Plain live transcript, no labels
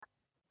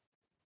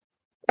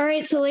All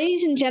right, so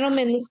ladies and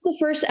gentlemen, this is the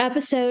first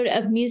episode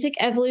of Music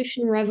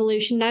Evolution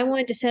Revolution. I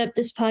wanted to set up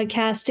this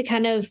podcast to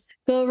kind of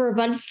go over a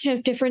bunch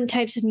of different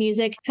types of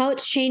music, how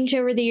it's changed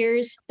over the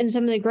years, and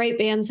some of the great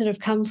bands that have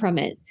come from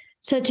it.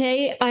 So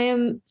today I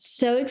am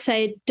so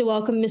excited to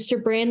welcome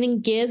Mr. Brandon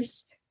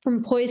Gibbs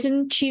from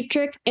Poison, Cheap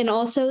Trick, and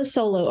also a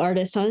solo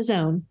artist on his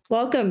own.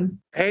 Welcome.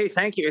 Hey,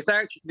 thank you. It's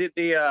actually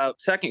the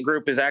second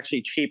group is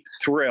actually Cheap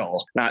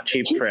Thrill, not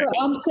Cheap Trick.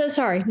 I'm so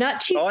sorry, not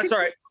Cheap Trick. Oh, that's all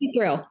right. Cheap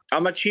Thrill.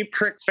 I'm a Cheap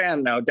Trick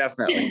fan now,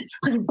 definitely.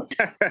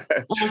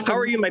 Awesome. How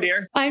are you, my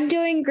dear? I'm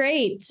doing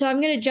great. So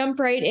I'm going to jump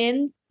right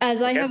in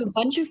as I have a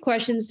bunch of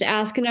questions to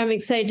ask, and I'm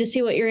excited to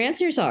see what your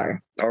answers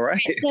are. All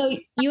right. So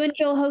you and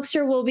Joel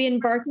Hoekstra will be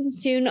embarking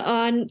soon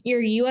on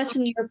your U.S.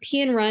 and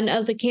European run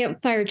of the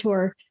Campfire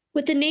Tour.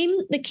 With the name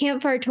The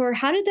Campfire Tour,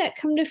 how did that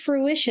come to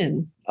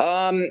fruition?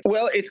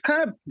 Well, it's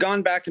kind of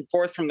gone back and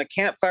forth from the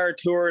Campfire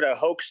Tour to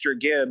Hoekstra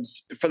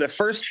Gibbs. For the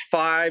first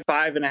five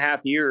and a half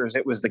years,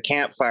 it was the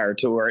Campfire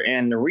Tour.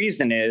 And the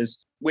reason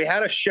is we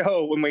had a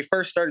show when we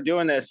first started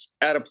doing this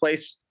at a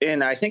place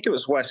in, I think it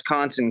was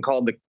Wisconsin,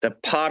 called the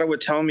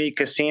Potawatomi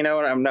Casino.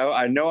 And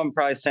I know I'm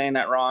probably saying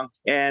that wrong.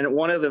 And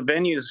one of the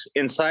venues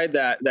inside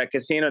that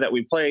casino that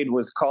we played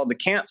was called the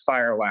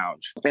Campfire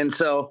Lounge. And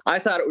so I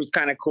thought it was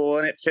kind of cool,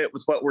 and it fit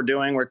with what we're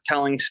doing. We're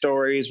telling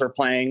stories, we're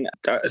playing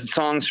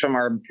songs from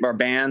our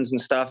bands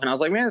and stuff. And I was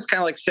like, man, it's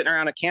kind of like sitting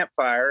around a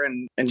campfire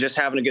and just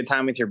having a good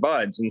time with your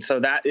buds. And so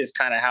that is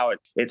kind of how it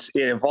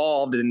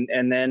evolved.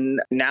 And then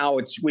now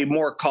we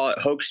more call it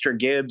Hoekstra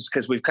Gibbs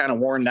because we've kind of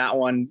worn that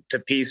one to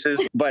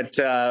pieces. But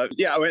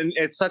yeah, and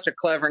it's such a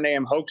clever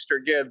name,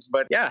 Hoekstra Gibbs.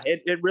 But yeah,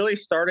 it really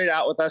started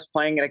out with us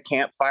playing in a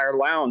campfire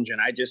lounge.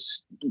 And I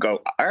just go,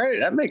 all right,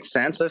 that makes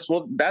sense. That's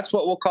what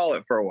we'll call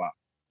it for a while.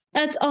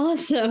 That's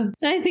awesome.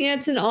 I think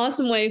that's an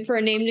awesome way for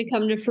a name to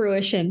come to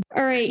fruition.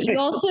 All right. You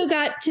also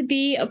got to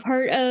be a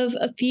part of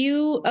a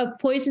few of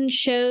Poison's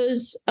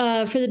shows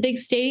for the big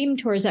stadium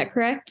tour. Is that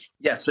correct?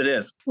 Yes, it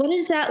is. What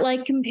is that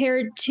like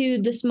compared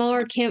to the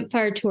smaller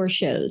Campfire Tour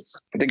shows?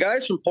 The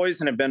guys from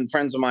Poison have been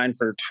friends of mine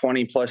for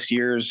 20 plus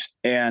years.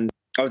 And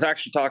I was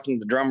actually talking to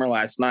the drummer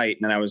last night,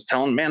 and I was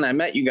telling him, man, I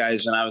met you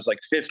guys when I was like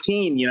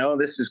 15,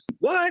 this is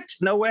what?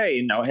 No way.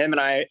 Him and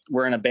I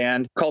were in a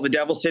band called the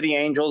Devil City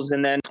Angels.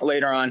 And then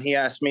later on, he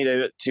asked me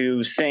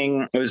to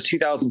sing. It was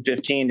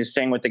 2015 to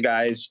sing with the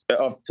guys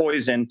of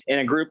Poison in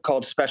a group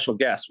called Special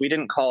Guests. We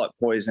didn't call it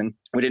Poison.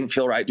 We didn't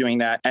feel right doing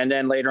that. And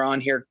then later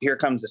on, here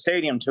comes the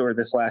stadium tour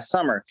this last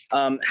summer.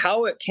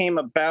 How it came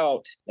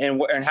about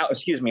and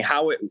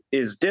how it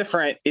is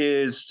different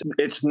is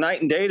it's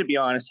night and day, to be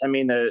honest. I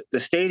mean, the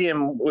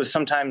stadium was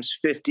sometimes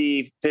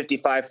 50,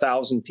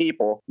 55,000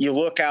 people. You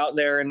look out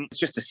there and it's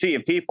just a sea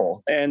of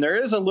people. And there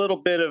is a little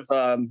bit of,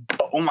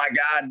 oh my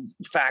God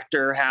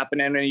factor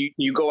happening. And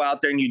you go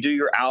out there and you do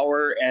your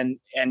hour and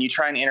you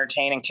try and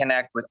entertain and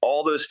connect with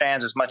all those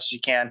fans as much as you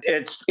can.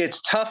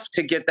 It's tough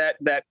to get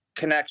that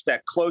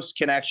close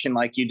connection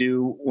like you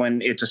do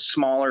when it's a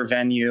smaller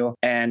venue.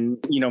 And,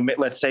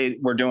 let's say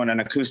we're doing an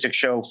acoustic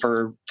show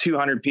for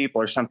 200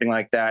 people or something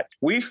like that.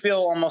 We feel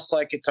almost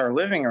like it's our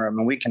living room,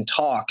 and we can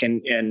talk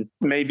and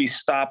maybe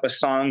stop a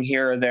song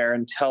here or there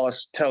and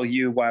tell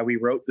you why we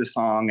wrote the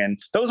song. And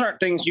those aren't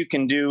things you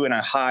can do in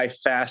a high,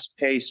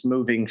 fast-paced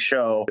moving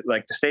show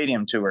like the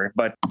stadium tour.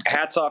 But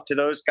hats off to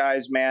those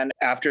guys, man.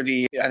 After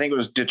I think it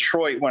was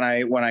Detroit when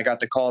I got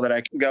the call that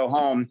I could go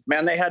home,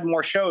 man, they had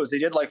more shows. They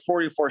did like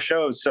 44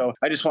 shows. So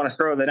I just want to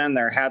throw that in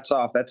there. Hats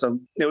off.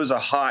 It was a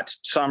hot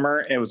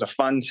summer. It was a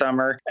fun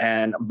summer,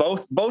 and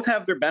both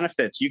have their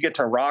benefits. You get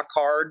to rock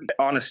hard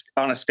on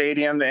a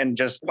stadium and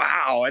just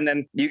wow. And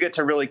then you get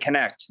to really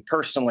connect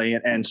personally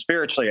and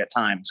spiritually at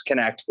times,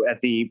 connect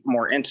at the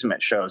more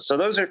intimate shows. So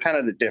those are kind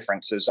of the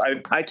differences.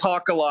 I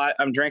talk a lot.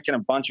 I'm drinking a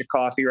bunch of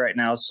coffee right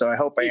now. So I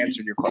hope I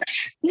answered your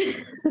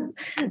question.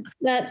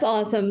 That's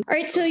awesome. All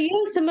right. So you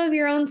have some of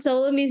your own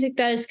solo music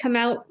that has come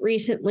out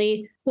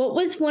recently. What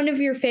was one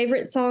of your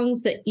favorite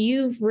songs that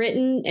you've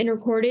written and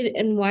recorded,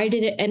 and why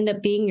did it end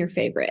up being your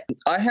favorite?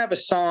 I have a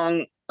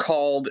song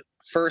called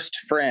First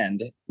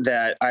Friend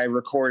that I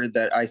recorded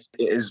that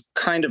is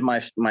kind of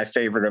my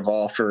favorite of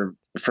all for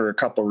a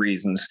couple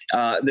reasons.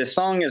 This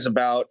song is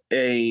about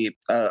a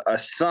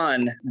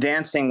son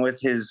dancing with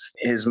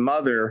his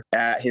mother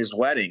at his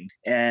wedding.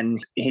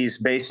 And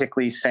he's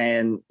basically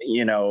saying,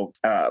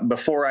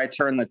 before I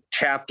turn the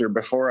chapter,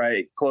 before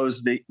I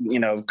close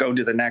go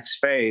to the next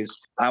phase,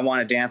 I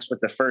want to dance with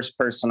the first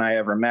person I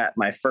ever met,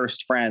 my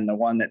first friend, the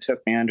one that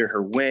took me under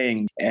her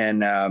wing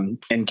and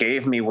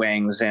gave me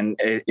wings. And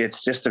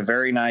it's just a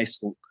very nice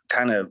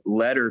kind of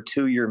letter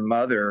to your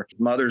mother.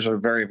 Mothers are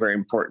very, very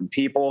important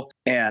people.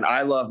 And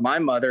I love my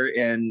mother,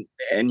 and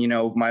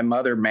my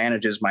mother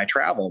manages my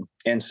travel.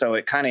 And so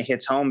it kind of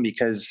hits home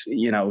because,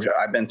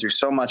 I've been through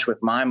so much with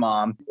my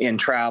mom in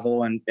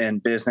travel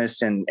and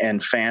business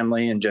and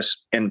family,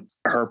 and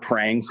her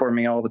praying for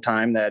me all the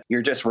time, that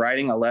you're just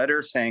writing a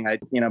letter saying,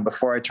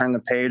 before I turn the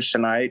page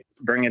tonight,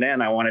 bring it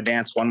in. I want to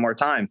dance one more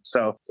time.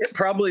 So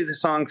probably the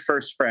song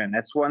First Friend.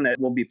 That's one that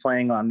we'll be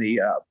playing on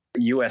the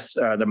US,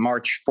 the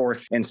March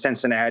 4th in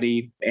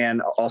Cincinnati,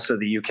 and also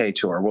the UK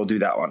tour. We'll do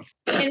that one.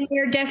 And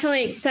we're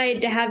definitely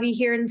excited to have you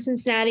here in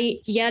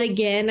Cincinnati yet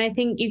again. I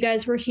think you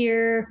guys were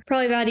here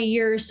probably about a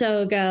year or so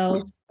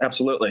ago.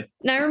 Absolutely.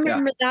 And I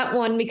remember that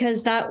one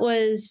because that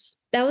was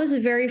a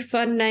very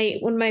fun night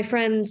when my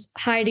friends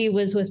Heidi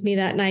was with me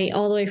that night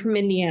all the way from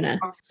Indiana.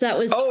 So that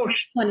was a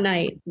fun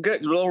night.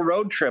 Good little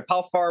road trip.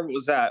 How far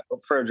was that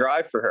for a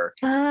drive for her?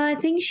 I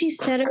think she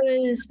said it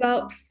was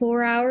about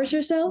 4 hours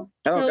or so.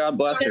 Oh, God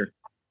bless her.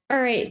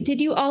 All right. Did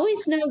you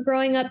always know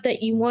growing up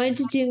that you wanted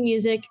to do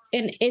music?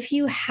 And if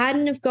you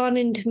hadn't have gone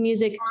into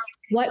music,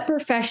 what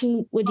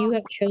profession would you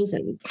have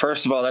chosen?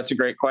 First of all, that's a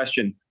great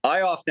question. I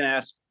often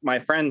ask my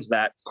friends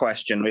that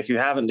question. If you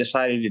haven't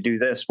decided to do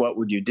this, what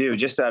would you do?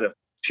 Just out of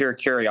pure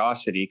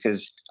curiosity,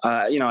 because,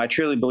 I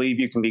truly believe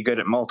you can be good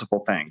at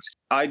multiple things.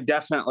 I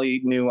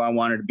definitely knew I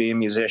wanted to be a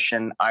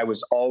musician. I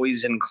was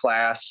always in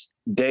class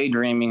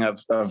daydreaming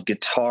of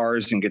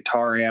guitars and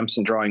guitar amps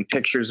and drawing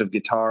pictures of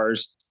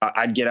guitars.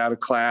 I'd get out of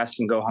class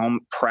and go home,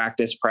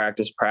 practice.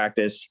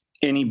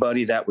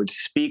 Anybody that would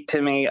speak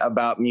to me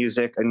about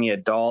music, any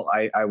adult,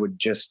 I'd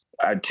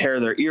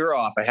tear their ear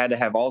off. I had to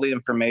have all the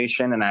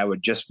information, and I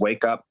would just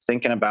wake up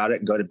thinking about it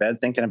and go to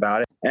bed thinking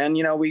about it. And,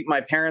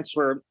 my parents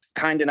were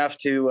kind enough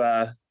to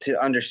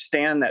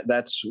understand that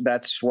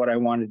that's what I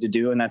wanted to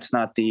do. And that's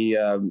not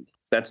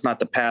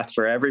the path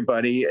for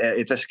everybody.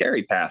 It's a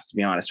scary path, to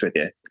be honest with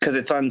you, because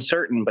it's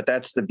uncertain, but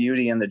that's the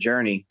beauty and the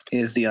journey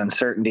is the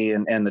uncertainty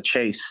and the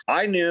chase.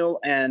 I knew,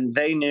 and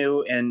they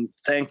knew, and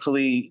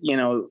thankfully,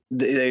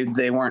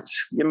 they weren't,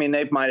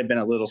 they might've been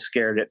a little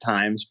scared at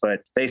times,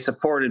 but they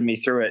supported me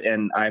through it.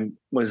 And I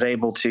was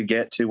able to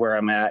get to where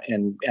I'm at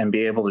and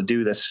be able to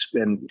do this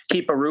and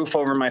keep a roof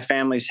over my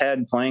family's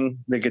head, playing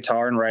the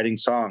guitar and writing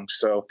songs.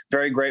 So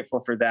very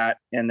grateful for that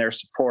and their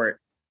support.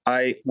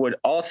 I would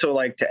also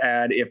like to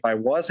add, if I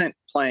wasn't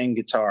playing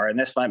guitar, and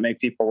this might make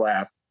people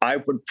laugh, I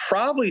would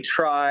probably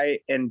try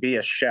and be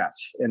a chef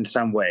in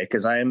some way,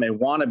 because I am a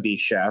wannabe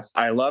chef.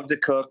 I love to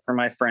cook for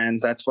my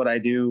friends. That's what I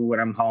do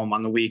when I'm home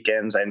on the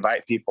weekends. I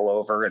invite people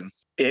over, and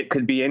it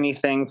could be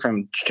anything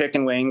from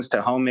chicken wings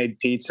to homemade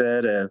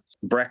pizza to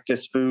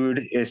breakfast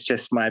food. It's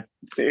just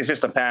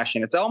a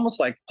passion. It's almost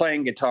like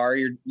playing guitar.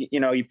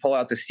 You pull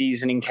out the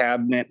seasoning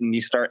cabinet and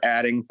you start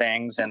adding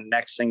things, and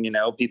next thing you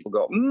know, people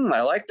go,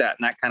 I like that.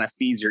 And that kind of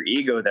feeds your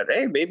ego that,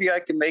 hey, maybe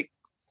I can make,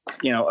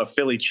 a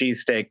Philly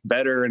cheesesteak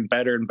better and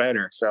better and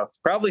better. So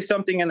probably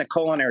something in the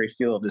culinary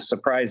field, as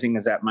surprising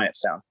as that might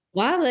sound.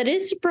 Wow, that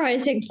is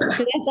surprising.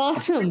 That's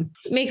awesome.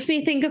 It makes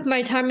me think of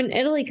my time in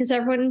Italy, because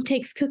everyone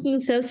takes cooking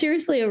so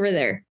seriously over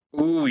there.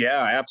 Ooh,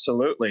 yeah,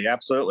 absolutely.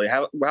 Absolutely.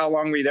 How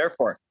long were you there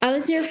for? I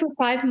was there for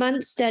 5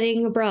 months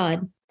studying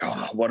abroad.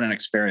 Oh, what an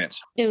experience.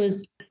 It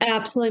was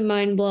absolutely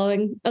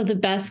mind-blowing, of the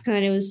best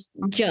kind. It was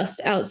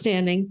just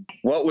outstanding.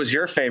 What was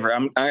your favorite?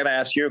 I'm going to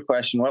ask you a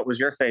question. What was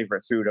your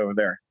favorite food over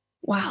there?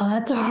 Wow,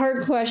 that's a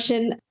hard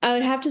question. I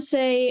would have to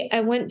say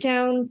I went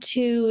down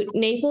to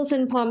Naples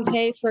and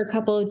Pompeii for a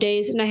couple of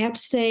days, and I have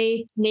to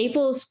say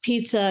Naples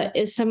pizza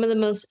is some of the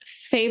most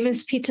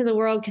famous pizza in the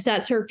world, because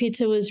that's where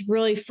pizza was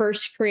really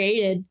first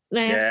created.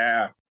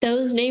 And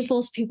those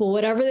Naples people,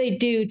 whatever they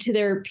do to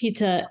their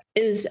pizza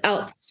is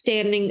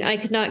outstanding. I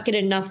could not get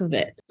enough of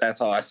it.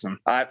 That's awesome.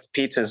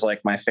 Pizza is like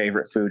my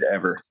favorite food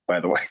ever, by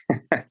the way.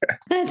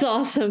 That's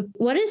awesome.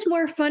 What is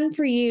more fun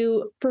for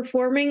you,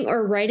 performing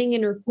or writing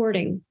and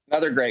recording?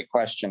 Another great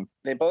question.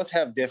 They both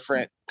have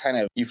different kind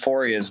of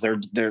euphorias.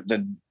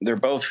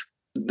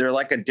 They're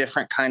like a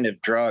different kind of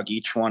drug,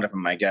 each one of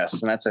them, I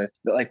guess. And that's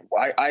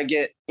I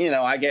get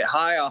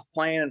high off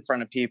playing in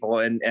front of people,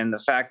 and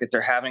the fact that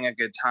they're having a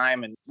good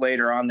time, and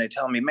later on they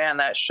tell me, man,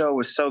 that show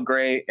was so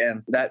great,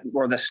 and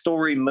the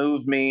story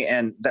moved me.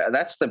 And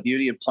that's the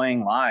beauty of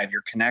playing live.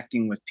 You're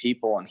connecting with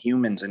people and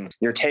humans, and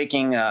you're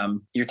taking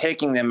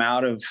them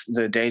out of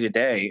the day to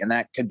day. And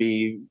that could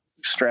be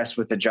stress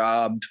with the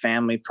job,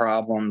 family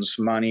problems,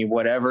 money,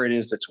 whatever it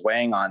is that's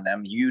weighing on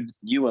them.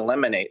 You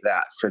eliminate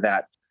that for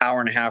that hour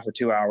and a half or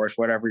 2 hours,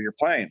 whatever you're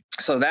playing.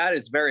 So that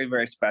is very,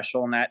 very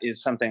special. And that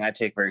is something I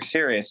take very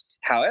serious.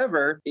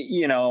 However,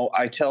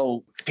 I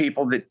tell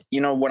people that,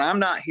 when I'm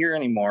not here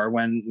anymore,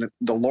 when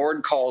the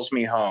Lord calls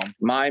me home,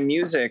 my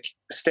music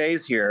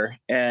stays here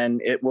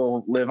and it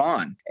will live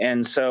on.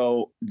 And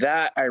so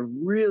that I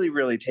really,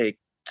 really take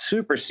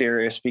super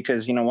serious,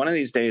 because one of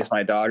these days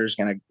my daughter's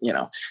going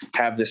to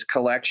have this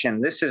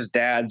collection. This is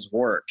Dad's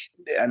work,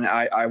 and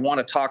I want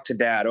to talk to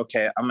Dad.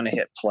 Okay, I'm going to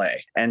hit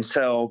play. And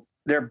so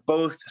they're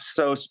both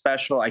so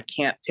special. I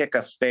can't pick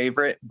a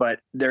favorite, but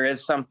there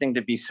is something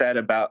to be said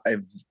about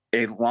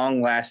a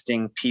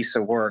long-lasting piece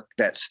of work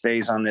that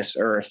stays on this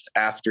earth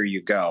after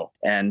you go.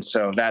 And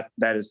so that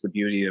is the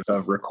beauty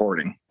of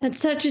recording.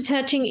 That's such a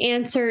touching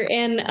answer.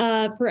 And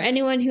for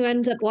anyone who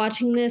ends up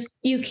watching this,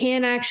 you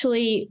can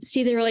actually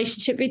see the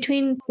relationship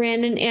between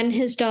Brandon and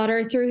his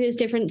daughter through his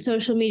different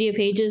social media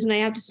pages. And I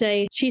have to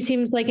say, she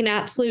seems like an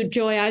absolute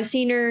joy. I've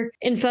seen her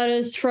in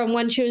photos from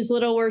when she was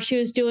little, where she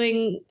was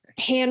doing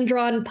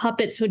hand-drawn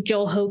puppets with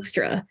Joel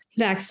Hoekstra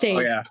backstage.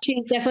 Oh, yeah.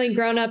 She's definitely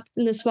grown up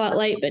in the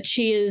spotlight, but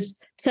she is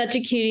such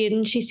a cutie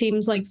and she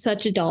seems like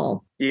such a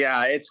doll.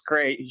 Yeah, it's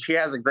great. She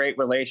has a great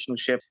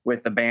relationship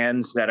with the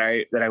bands that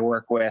I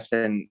work with,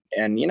 and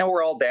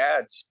we're all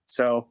dads,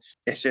 so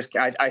it's just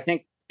I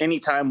think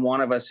anytime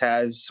one of us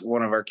has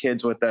one of our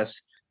kids with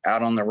us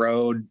out on the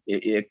road,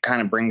 it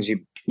kind of brings you,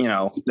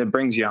 it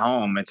brings you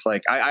home. It's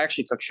like I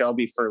actually took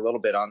Shelby for a little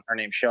bit, on her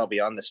name's Shelby,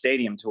 on the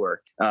stadium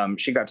tour.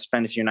 She got to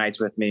spend a few nights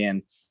with me,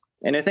 and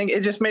I think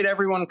it just made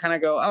everyone kind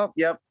of go, oh,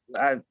 yep,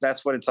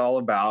 that's what it's all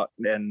about,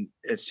 and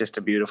it's just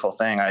a beautiful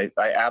thing. I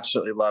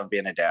absolutely love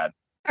being a dad.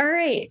 All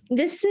right.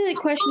 This is a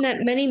question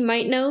that many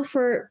might know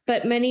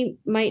but many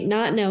might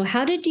not know.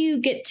 How did you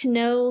get to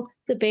know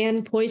the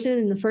band Poison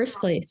in the first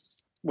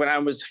place? When I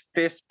was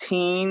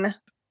 15,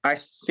 I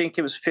think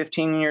it was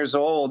 15 years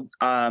old,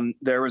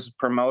 there was a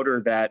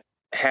promoter that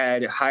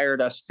had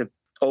hired us to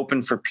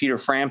open for Peter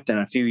Frampton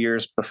a few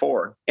years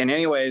before. And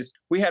anyways,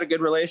 we had a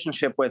good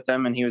relationship with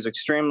him, and he was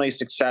extremely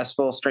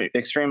successful,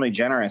 extremely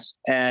generous.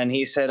 And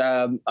he said,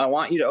 I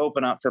want you to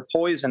open up for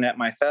Poison at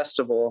my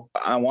festival.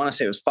 I want to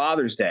say it was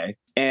Father's Day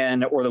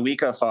or the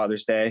week of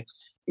Father's Day.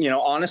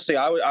 Honestly,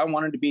 I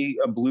wanted to be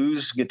a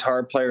blues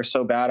guitar player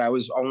so bad. I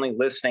was only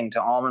listening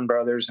to Allman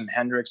Brothers and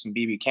Hendrix and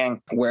B.B.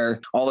 King,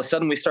 where all of a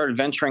sudden we started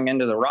venturing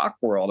into the rock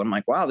world. I'm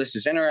like, wow, this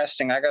is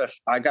interesting. I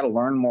gotta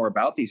learn more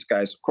about these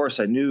guys. Of course,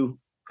 I knew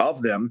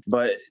of them,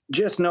 but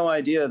just no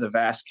idea the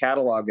vast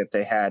catalog that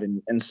they had.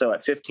 And so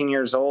at 15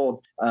 years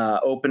old,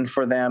 opened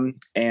for them,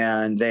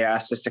 and they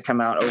asked us to come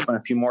out and open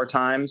a few more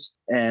times,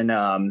 and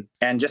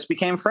just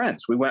became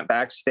friends. We went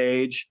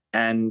backstage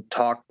and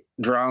talked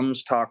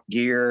drums, talk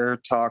gear,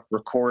 talk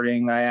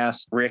recording. I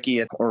asked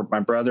Ricky, or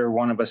my brother,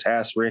 one of us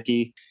asked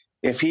Ricky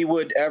if he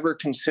would ever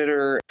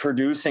consider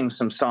producing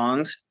some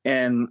songs,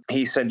 and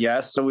he said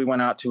yes. So we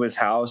went out to his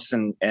house,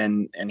 and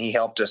he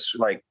helped us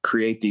like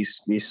create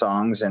these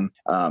songs, and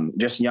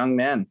just young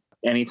men.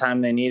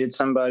 Anytime they needed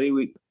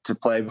somebody to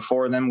play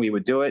before them, we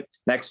would do it.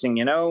 Next thing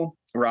you know,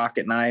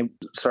 Rocket and I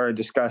started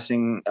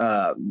discussing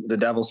the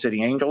Devil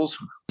City Angels,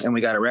 and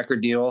we got a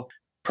record deal,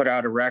 put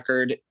out a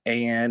record,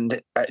 and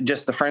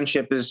just the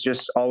friendship has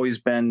just always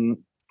been,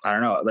 I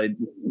don't know,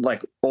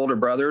 like older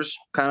brothers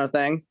kind of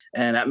thing.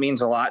 And that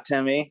means a lot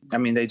to me. I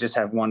mean, they just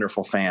have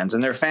wonderful fans,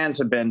 and their fans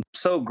have been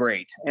so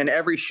great. And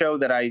every show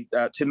that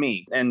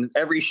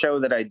every show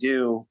that I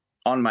do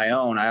on my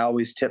own, I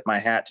always tip my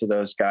hat to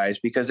those guys,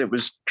 because it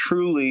was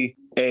truly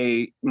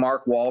a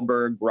Mark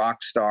Wahlberg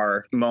rock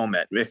star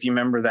moment. If you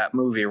remember that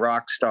movie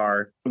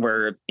Rockstar,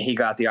 where he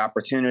got the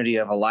opportunity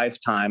of a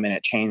lifetime and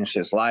it changed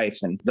his life.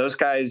 And those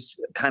guys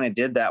kind of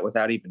did that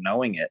without even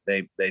knowing it.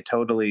 They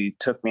totally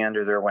took me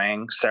under their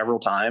wing several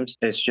times.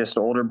 It's just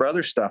older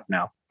brother stuff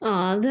now.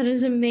 Aw, that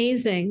is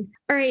amazing.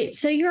 All right,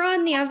 so you're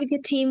on the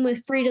advocate team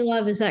with Free to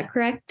Love, is that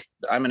correct?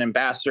 I'm an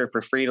ambassador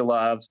for Free to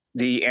Love,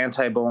 the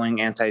anti-bullying,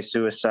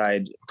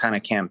 anti-suicide kind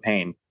of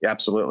campaign.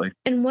 Absolutely.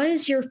 And what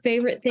is your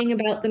favorite thing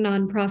about the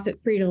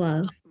nonprofit Free to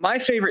Love? My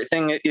favorite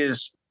thing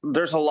is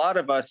there's a lot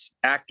of us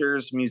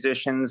actors,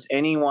 musicians,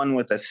 anyone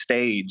with a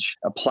stage,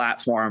 a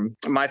platform.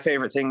 My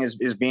favorite thing is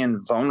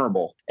being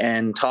vulnerable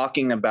and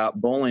talking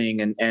about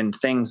bullying and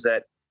things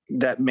that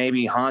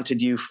maybe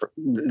haunted you,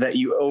 that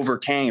you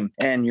overcame.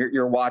 And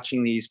you're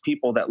watching these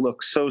people that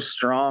look so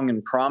strong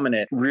and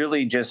prominent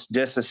really just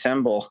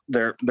disassemble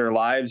their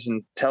lives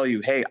and tell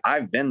you, hey,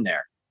 I've been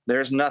there.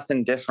 There's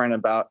nothing different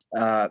about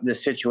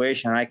this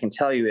situation. And I can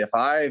tell you, if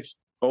I've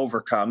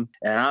overcome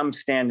and I'm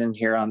standing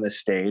here on this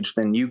stage,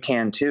 then you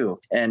can too.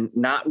 And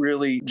not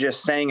really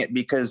just saying it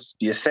because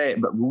you say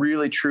it, but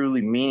really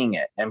truly meaning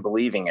it and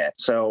believing it.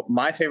 So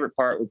my favorite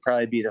part would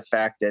probably be the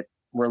fact that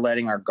we're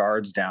letting our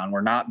guards down.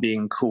 We're not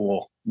being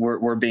cool.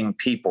 We're being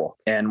people,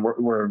 and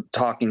we're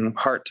talking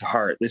heart to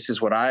heart. This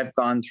is what I've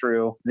gone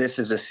through. This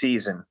is a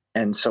season.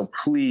 And so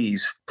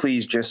please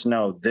just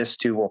know this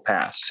too will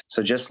pass.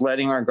 So just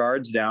letting our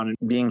guards down and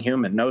being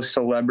human. No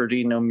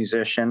celebrity, no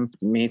musician,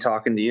 me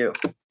talking to you.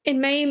 And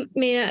may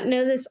not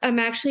know this, I'm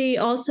actually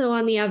also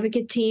on the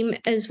advocate team,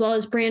 as well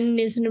as Brandon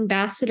is an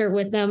ambassador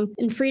with them.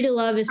 And Free to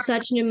Love is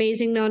such an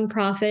amazing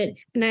nonprofit.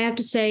 And I have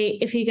to say,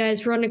 if you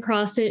guys run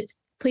across it,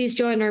 please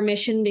join our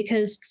mission,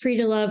 because Free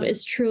to Love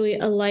is truly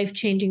a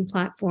life-changing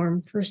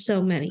platform for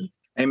so many.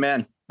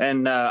 Amen.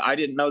 And I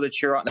didn't know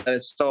that you're on. That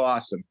is so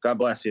awesome. God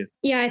bless you.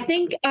 Yeah, I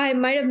think I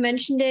might have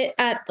mentioned it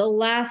at the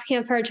last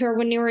Campfire Tour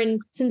when you were in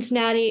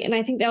Cincinnati. And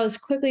I think that was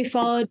quickly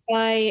followed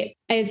by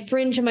a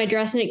fringe in my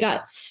dress, and it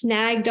got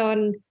snagged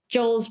on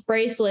Joel's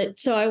bracelet.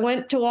 So I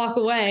went to walk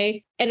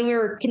away, and we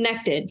were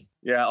connected.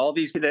 Yeah, all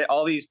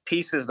these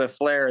pieces of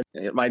flair.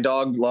 My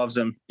dog loves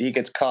them. He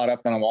gets caught up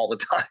in them all the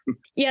time.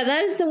 Yeah,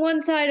 that is the one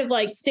side of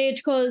like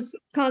stage clothes,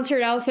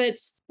 concert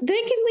outfits.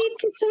 They can lead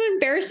to some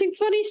embarrassing,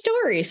 funny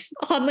stories.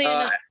 Oddly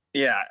enough.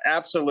 Yeah,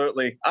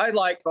 absolutely. I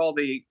like all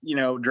the,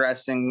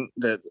 dressing,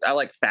 I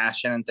like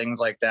fashion and things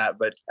like that.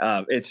 But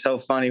it's so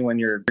funny when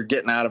you're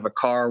getting out of a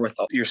car with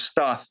your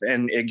stuff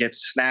and it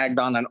gets snagged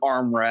on an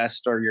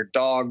armrest, or your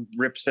dog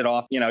rips it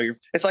off.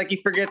 It's like you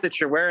forget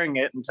that you're wearing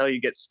it until you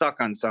get stuck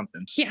on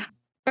something. Yeah.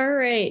 All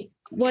right.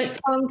 What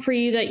song for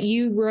you that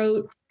you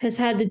wrote has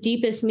had the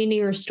deepest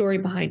meaning or story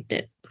behind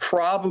it?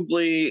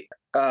 Probably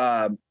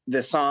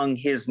the song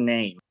His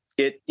Name.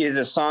 It is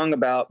a song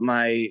about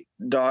my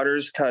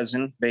daughter's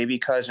cousin, baby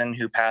cousin,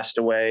 who passed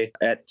away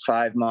at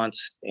 5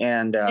 months.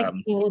 And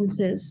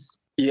Condolences.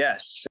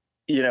 yes,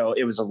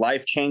 it was a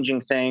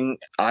life-changing thing.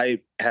 I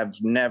have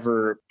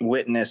never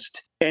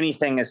witnessed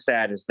anything as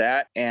sad as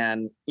that.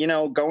 And,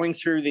 going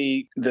through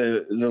the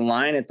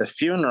line at the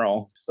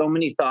funeral, so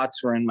many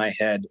thoughts were in my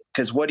head.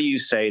 Because what do you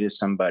say to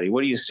somebody?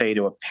 What do you say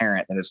to a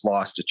parent that has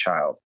lost a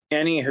child?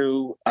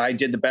 Anywho, I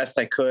did the best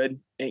I could.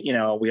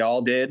 We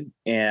all did.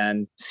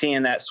 And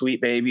seeing that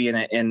sweet baby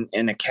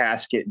in a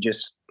casket,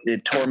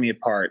 it tore me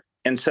apart.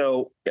 And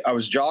so I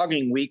was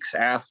jogging weeks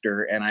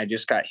after, and I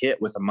just got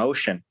hit with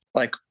emotion.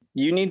 Like,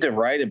 you need to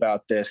write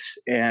about this,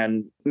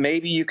 and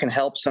maybe you can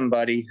help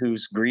somebody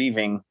who's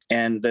grieving.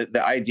 And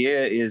the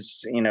idea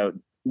is,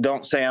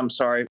 don't say I'm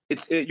sorry.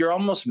 You're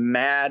almost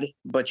mad,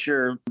 but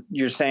you're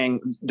saying,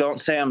 don't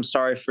say I'm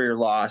sorry for your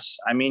loss.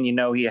 I mean,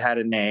 he had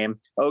a name.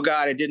 Oh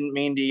God, I didn't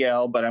mean to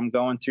yell, but I'm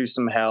going through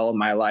some hell.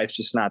 My life's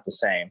just not the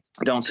same.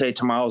 Don't say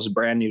tomorrow's a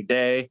brand new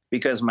day,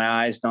 because my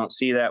eyes don't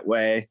see that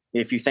way.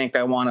 If you think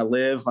I want to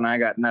live when I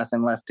got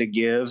nothing left to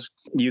give,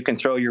 you can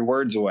throw your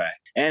words away.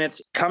 And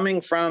it's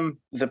coming from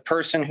the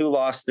person who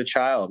lost the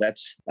child.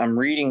 I'm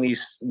reading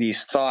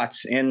these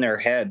thoughts in their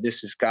head.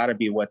 This has got to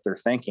be what they're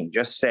thinking.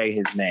 Just say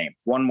his name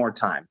one more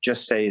time.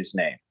 Just say his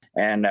name.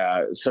 And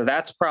so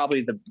that's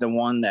probably the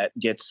one that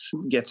gets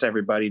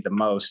everybody the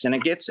most. And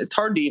it's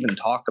hard to even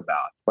talk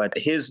about. But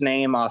His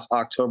Name off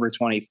October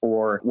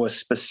 24 was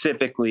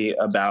specifically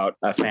about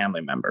a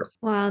family member.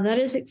 Wow, that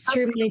is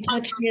extremely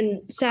touching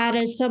and sad.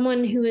 As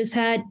someone who has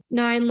had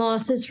 9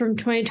 losses from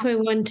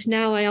 2021 to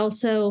now, I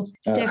also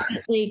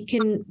definitely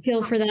can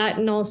feel for that.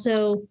 And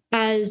also,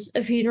 as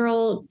a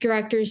funeral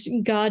director's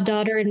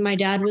goddaughter, and my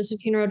dad was a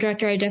funeral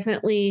director, I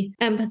definitely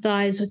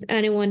empathize with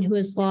anyone who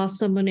has lost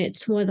someone.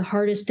 It's one of the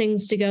hardest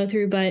things to go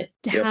through, but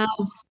to have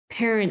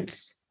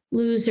parents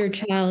lose their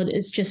child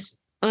is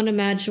just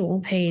unimaginable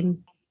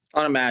pain.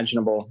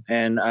 Unimaginable.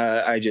 And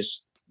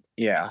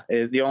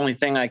the only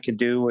thing I could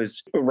do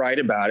was write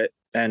about it.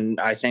 And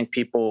I think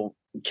people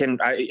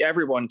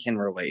everyone can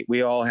relate.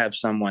 We all have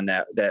someone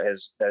that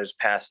has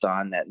passed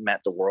on that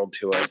meant the world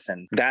to us.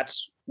 And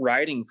that's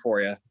writing for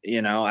you.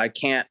 I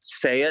can't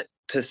say it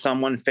to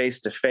someone face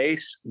to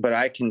face, but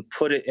I can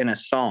put it in a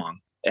song.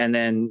 And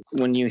then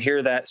when you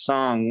hear that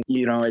song,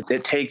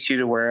 it takes you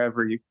to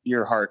wherever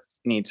your heart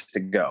needs to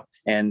go.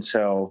 And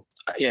so,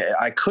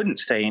 I couldn't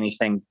say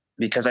anything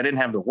because I didn't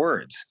have the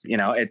words.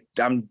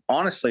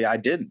 Honestly, I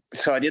didn't.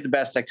 So I did the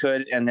best I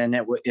could, and then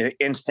it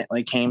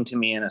instantly came to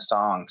me in a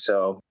song.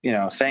 So,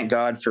 thank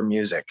God for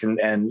music.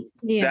 And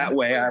that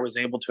way I was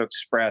able to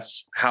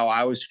express how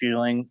I was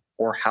feeling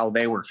or how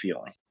they were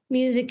feeling.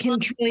 Music can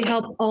truly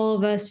help all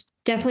of us.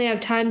 Definitely have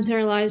times in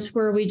our lives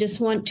where we just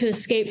want to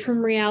escape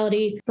from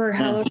reality for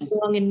however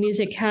long, and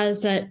music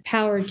has that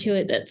power to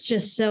it that's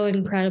just so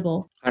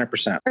incredible.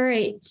 100%. All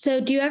right.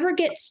 So do you ever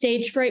get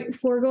stage fright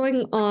before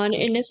going on?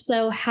 And if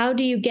so, how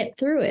do you get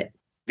through it?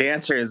 The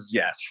answer is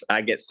yes.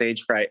 I get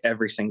stage fright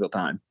every single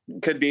time.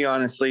 Could be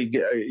honestly,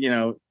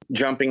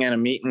 jumping in a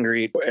meet and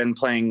greet and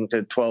playing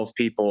to 12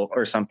 people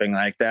or something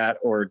like that,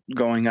 or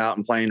going out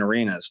and playing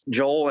arenas.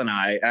 Joel and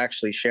I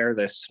actually share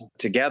this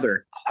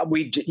together.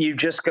 You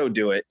just go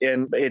do it.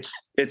 And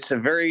it's a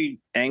very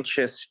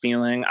anxious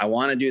feeling. I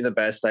want to do the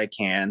best I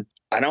can.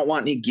 I don't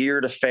want any gear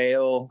to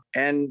fail.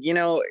 And,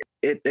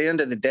 at the end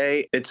of the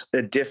day, it's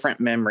a different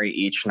memory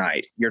each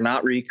night. You're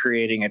not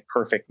recreating a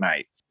perfect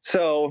night.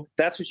 So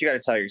that's what you got to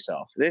tell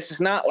yourself. This is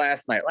not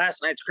last night.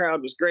 Last night's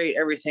crowd was great.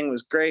 Everything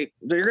was great.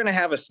 You're going to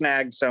have a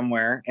snag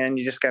somewhere, and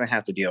you're just going to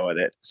have to deal with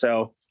it.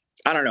 So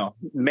I don't know.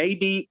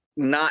 Maybe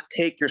not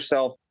take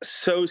yourself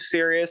so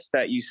serious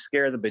that you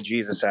scare the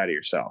bejesus out of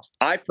yourself.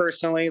 I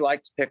personally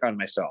like to pick on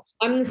myself.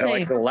 I'm the same. I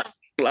like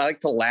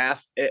to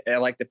laugh. I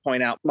like to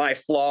point out my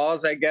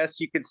flaws, I guess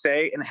you could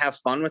say, and have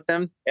fun with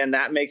them. And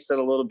that makes it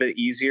a little bit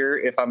easier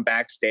if I'm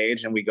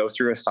backstage and we go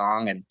through a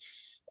song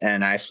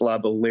and I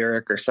flub a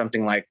lyric or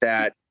something like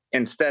that.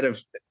 Instead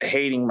of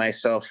hating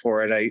myself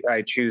for it,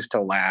 I choose to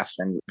laugh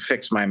and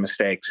fix my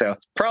mistake. So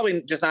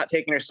probably just not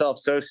taking yourself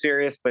so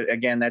serious. But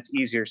again, that's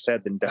easier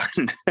said than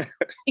done.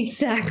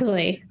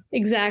 Exactly.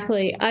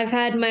 I've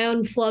had my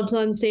own flubs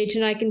on stage,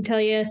 and I can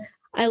tell you,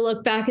 I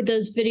look back at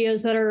those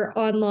videos that are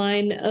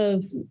online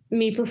of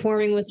me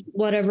performing with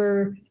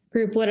whatever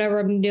group, whatever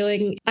I'm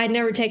doing. I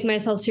never take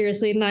myself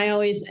seriously, and I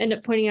always end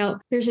up pointing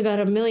out there's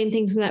about a million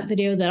things in that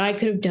video that I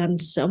could have done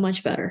so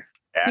much better.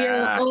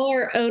 All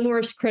our own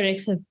worst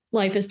critics of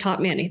life has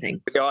taught me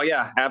anything. Oh,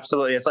 yeah,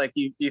 absolutely. It's like,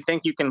 you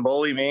think you can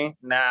bully me?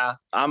 Nah,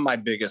 I'm my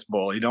biggest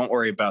bully. Don't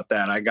worry about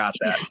that. I got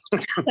that.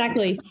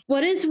 Exactly.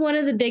 What is one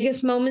of the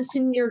biggest moments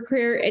in your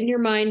career, in your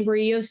mind, where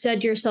you have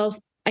said to yourself,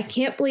 I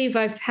can't believe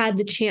I've had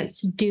the chance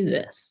to do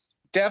this?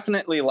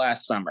 Definitely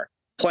last summer.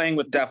 Playing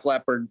with Def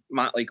Leppard,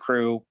 Motley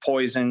Crue,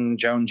 Poison,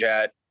 Joan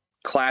Jett.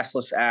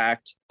 classless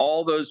act,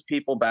 all those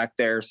people back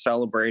there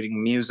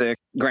celebrating music.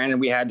 Granted,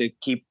 we had to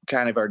keep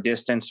kind of our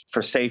distance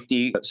for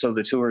safety so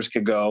the tours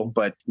could go,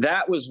 but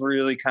that was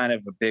really kind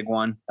of a big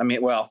one. I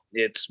mean, well,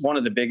 it's one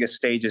of the biggest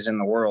stages in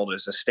the world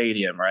is a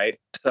stadium, right?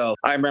 So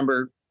I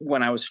remember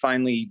when I was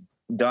finally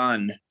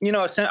done,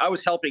 I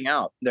was helping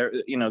out.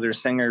 Their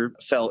singer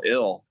fell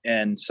ill.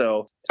 And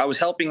so I was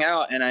helping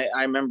out. And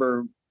I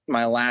remember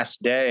my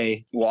last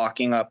day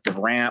walking up the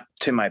ramp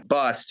to my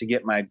bus to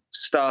get my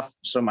stuff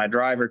so my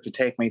driver could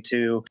take me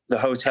to the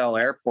hotel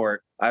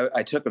airport.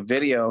 I took a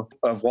video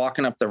of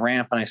walking up the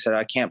ramp and I said,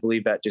 I can't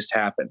believe that just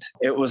happened.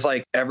 It was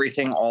like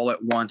everything all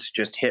at once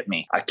just hit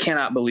me. I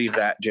cannot believe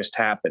that just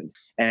happened.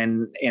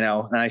 And, and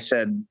I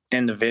said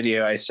in the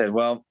video, I said,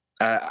 well,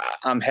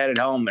 I'm headed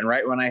home. And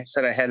right when I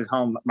said I headed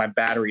home, my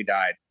battery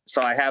died.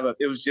 So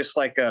it was just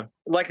like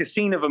a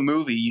scene of a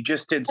movie. You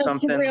just did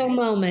something. That's a real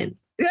moment.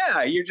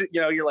 Yeah.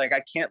 You're like,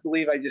 I can't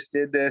believe I just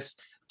did this.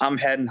 I'm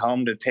heading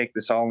home to take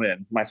this all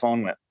in. My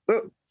phone went,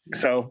 boop.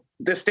 So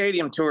the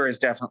stadium tour is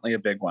definitely a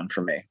big one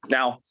for me.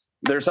 Now,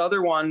 there's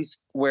other ones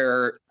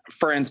where,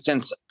 for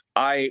instance,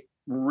 I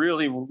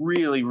really,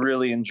 really,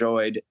 really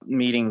enjoyed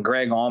meeting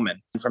Greg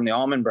Allman from the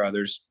Allman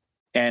Brothers.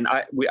 And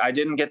I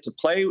didn't get to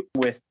play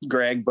with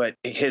Greg, but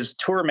his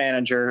tour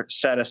manager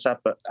set us up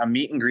a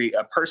meet and greet,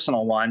 a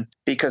personal one,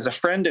 because a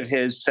friend of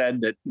his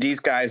said that these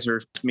guys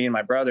me and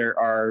my brother,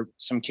 are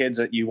some kids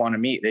that you want to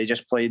meet. They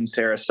just played in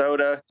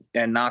Sarasota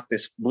and knocked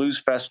this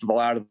blues festival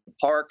out of the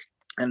park.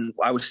 And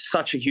I was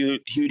such a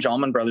huge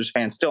Allman Brothers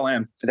fan, still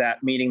am,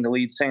 that meeting the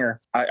lead singer.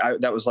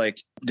 That was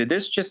like, did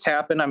this just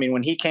happen? I mean,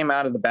 when he came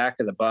out of the back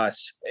of the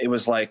bus, it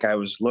was like I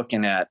was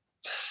looking at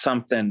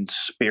something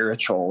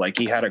spiritual. Like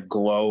he had a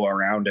glow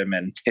around him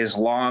and his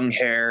long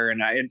hair.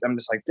 And I'm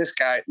just like,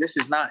 this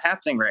is not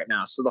happening right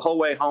now. So the whole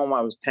way home, I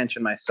was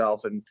pinching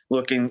myself and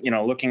looking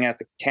at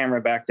the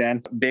camera back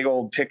then, big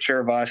old picture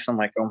of us. I'm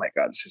like, oh my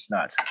God, this is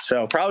nuts.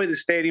 So probably the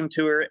stadium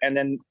tour and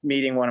then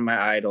meeting one of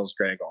my idols,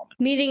 Greg Allman.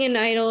 Meeting an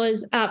idol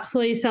is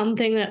absolutely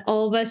something that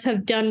all of us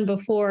have done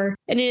before.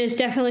 And it is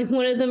definitely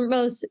one of the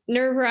most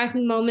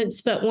nerve-wracking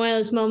moments, but one of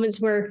those moments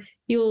where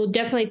you will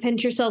definitely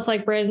pinch yourself,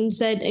 like Brandon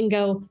said, and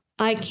go,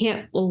 I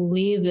can't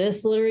believe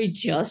this literally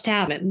just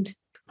happened.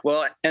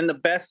 Well, and the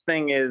best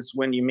thing is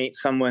when you meet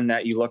someone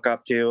that you look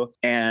up to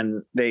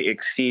and they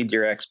exceed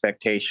your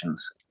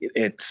expectations.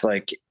 It's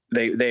like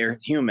they are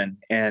human.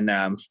 And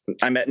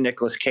I met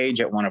Nicolas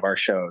Cage at one of our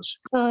shows.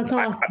 Oh, that's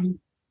awesome.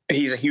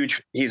 He's a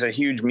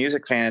huge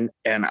music fan.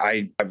 And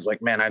I was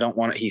like, man, I don't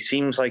want to, he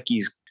seems like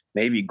he's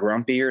maybe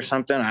grumpy or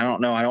something. I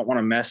don't know. I don't want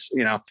to mess,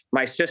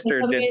 my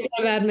sister did. He's in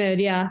a bad mood.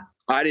 Yeah.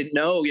 I didn't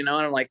know, and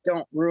I'm like,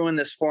 don't ruin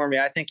this for me.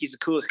 I think he's the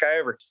coolest guy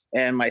ever.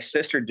 And my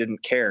sister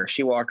didn't care.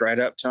 She walked right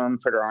up to him,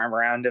 put her arm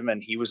around him,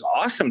 and he was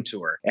awesome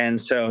to her. And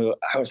so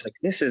I was like,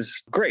 this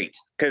is great.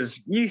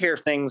 Because you hear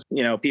things,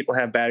 people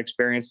have bad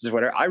experiences,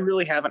 whatever. I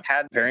really haven't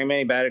had very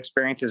many bad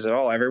experiences at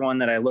all. Everyone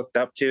that I looked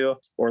up to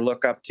or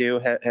look up to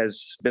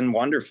has been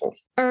wonderful.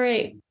 All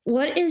right.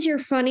 What is your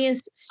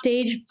funniest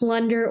stage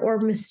blunder or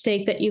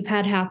mistake that you've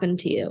had happen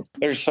to you?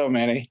 There's so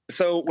many.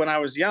 So when I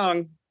was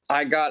young,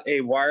 I got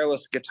a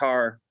wireless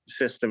guitar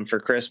system for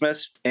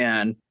Christmas,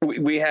 and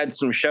we had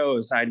some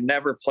shows. I'd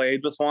never played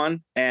with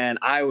one, and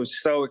I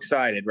was so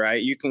excited,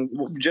 right? You can,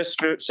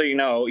 just so you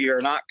know, you're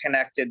not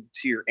connected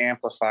to your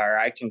amplifier.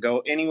 I can go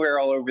anywhere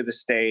all over the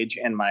stage,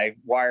 and my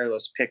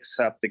wireless picks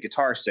up the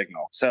guitar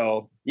signal.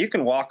 So you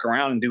can walk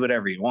around and do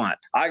whatever you want.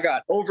 I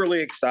got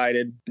overly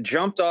excited,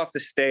 jumped off the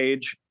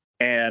stage,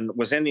 and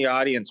was in the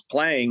audience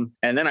playing,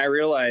 and then I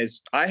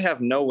realized I have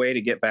no way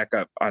to get back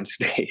up on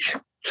stage.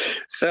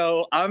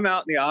 So I'm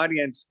out in the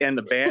audience and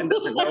the band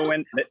doesn't know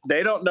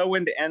they don't know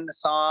when to end the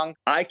song.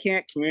 I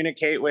can't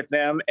communicate with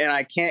them and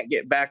I can't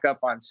get back up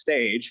on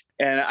stage.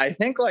 And I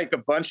think like a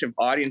bunch of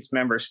audience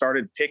members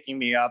started picking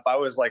me up. I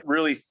was like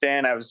really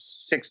thin. I was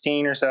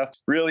 16 or so.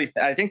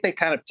 I think they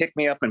kind of picked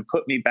me up and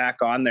put me back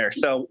on there.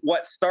 So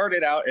what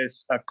started out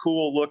as a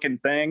cool looking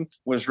thing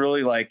was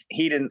really like,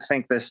 he didn't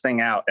think this thing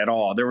out at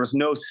all. There was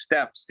no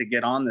steps to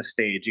get on the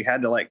stage. You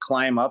had to like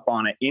climb up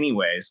on it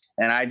anyways.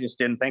 And I just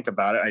didn't think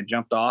about it. I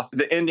jumped off.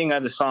 The ending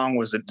of the song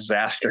was a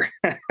disaster.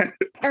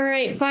 All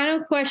right.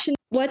 Final question.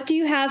 What do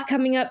you have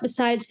coming up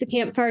besides the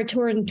Campfire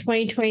Tour in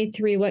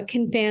 2023? What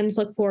can fans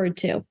look forward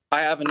to?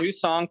 I have a new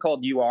song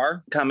called You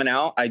Are coming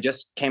out. I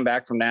just came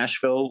back from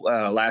Nashville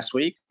last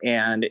week,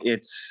 and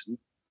it's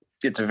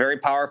a very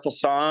powerful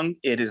song.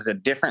 It is a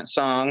different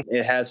song.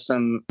 It has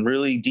some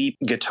really deep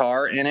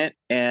guitar in it,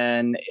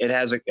 and it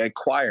has a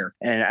choir.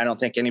 And I don't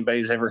think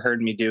anybody's ever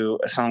heard me do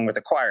a song with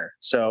a choir.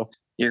 So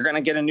you're going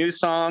to get a new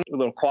song, a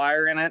little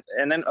choir in it.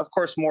 And then, of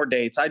course, more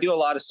dates. I do a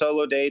lot of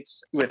solo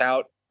dates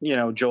without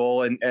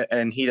Joel,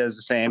 and he does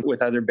the same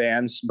with other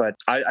bands. But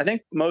I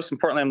think most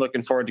importantly, I'm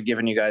looking forward to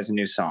giving you guys a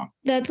new song.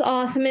 That's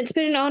awesome. It's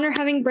been an honor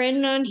having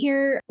Brandon on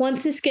here.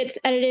 Once this gets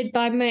edited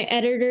by my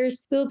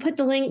editors, we'll put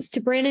the links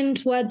to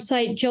Brandon's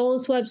website,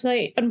 Joel's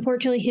website.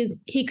 Unfortunately,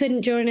 he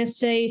couldn't join us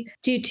today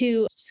due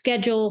to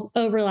schedule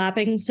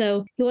overlapping,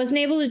 so he wasn't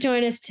able to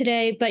join us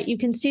today, but you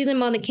can see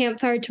them on the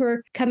Campfire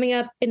Tour coming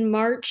up in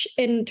March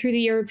and through the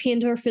European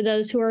Tour for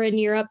those who are in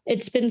Europe.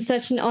 It's been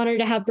such an honor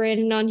to have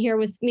Brandon on here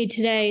with me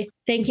today.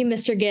 Thank you,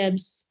 Mr.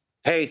 Gibbs.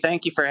 Hey,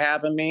 thank you for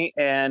having me,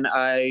 and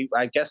I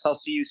guess I'll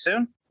see you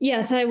soon.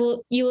 Yes, I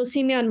will. You will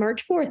see me on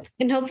March 4th,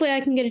 and hopefully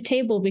I can get a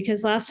table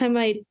because last time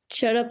I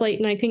showed up late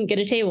and I couldn't get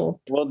a table.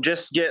 Well,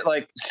 just get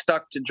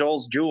stuck to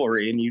Joel's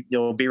jewelry and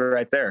you'll be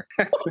right there.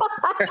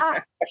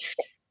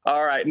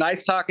 All right.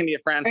 Nice talking to you,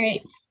 friend. All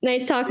right.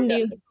 Nice talking to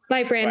you.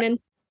 Bye, Brandon.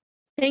 Bye.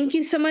 Thank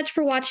you so much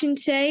for watching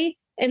today,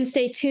 and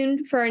stay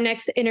tuned for our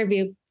next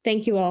interview.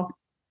 Thank you all.